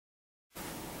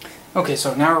Okay,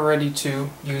 so now we're ready to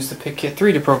use the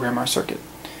PIC18F4550 to program our circuit.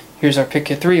 Here's our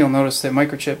PIC18F4550. You'll notice that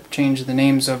microchip changed the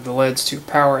names of the LEDs to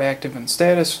power, active, and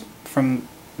status from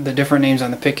the different names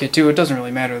on the PIC18F2. It doesn't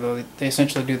really matter though, they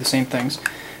essentially do the same things.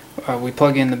 We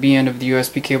plug in the B end of the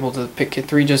USB cable to the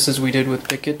PIC18F3 just as we did with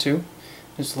PIC18F2.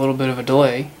 There's a little bit of a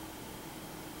delay.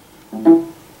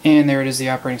 And there it is, the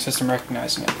operating system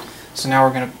recognizing it. So now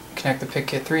we're going to connect the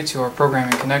PIC18F3 to our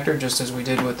programming connector just as we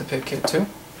did with the PIC18F2.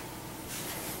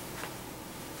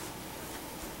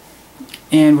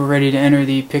 And we're ready to enter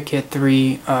the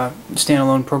PIC18F3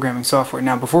 standalone programming software.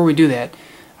 Now before we do that,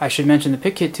 I should mention the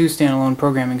PIC18F2 standalone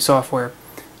programming software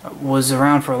was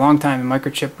around for a long time, and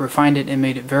Microchip refined it and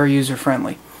made it very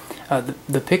user-friendly. The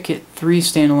PIC18F3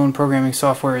 standalone programming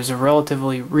software is a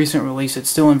relatively recent release. It's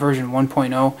still in version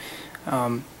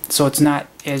 1.0, so it's not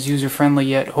as user-friendly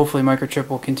yet. Hopefully Microchip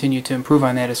will continue to improve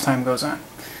on that as time goes on.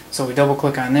 So we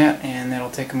double-click on that, and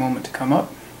that'll take a moment to come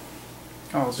up.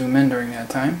 I'll zoom in during that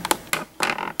time.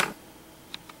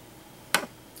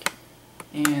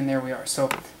 And there we are. So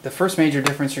the first major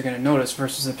difference you're going to notice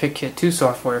versus the PIC18F2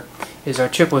 software is our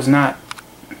chip was not,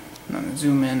 I'm going to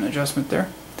zoom in adjustment there.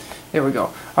 There we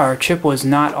go. Our chip was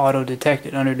not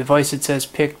auto-detected. Under device it says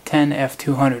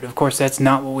PIC18F200. Of course that's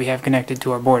not what we have connected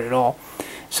to our board at all.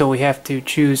 So we have to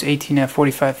choose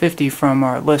 18F4550 from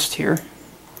our list here.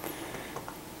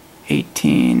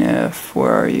 18F,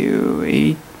 where are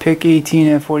you?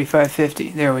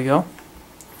 PIC18F4550. There we go.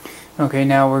 Okay,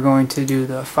 now we're going to do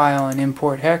the file and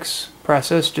import hex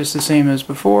process just the same as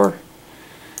before.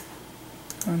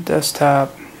 On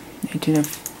desktop,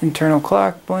 18F internal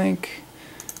clock blank,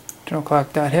 internal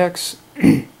clock.hex,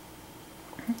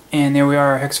 and there we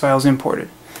are, our hex file is imported.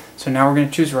 So now we're going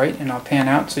to choose write, and I'll pan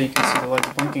out so you can see the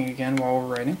lights blinking again while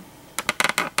we're writing.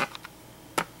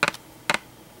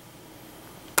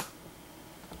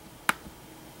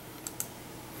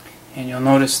 And you'll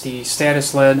notice the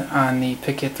status LED on the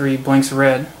PIC18F3 blinks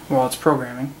red while it's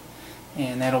programming,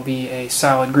 and that'll be a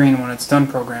solid green when it's done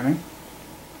programming.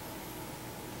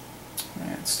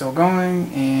 And it's still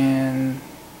going, and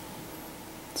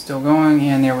still going,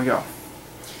 and there we go.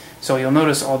 So you'll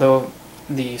notice although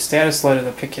the status LED of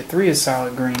the PIC18F3 is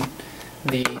solid green,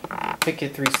 the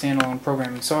PIC18F3 standalone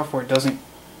programming software doesn't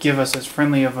give us as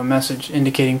friendly of a message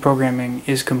indicating programming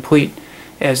is complete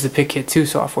as the PIC18F2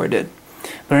 software did.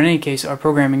 But in any case, our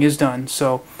programming is done,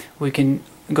 so we can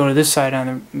go to this side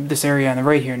on this area on the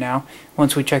right here now.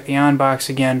 Once we check the on box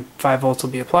again, 5 volts will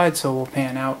be applied, so we'll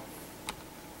pan out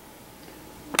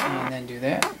and then do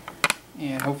that,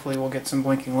 and hopefully we'll get some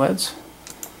blinking LEDs.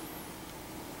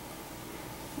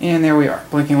 And there we are,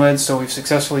 blinking LEDs. So we've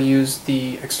successfully used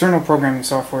the external programming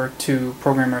software to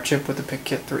program our chip with the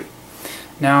PIC18F3.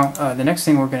 Now the next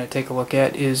thing we're going to take a look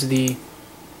at is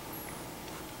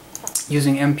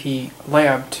using MP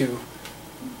Lab to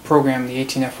program the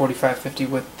 18F4550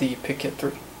 with the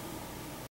PIC18F3.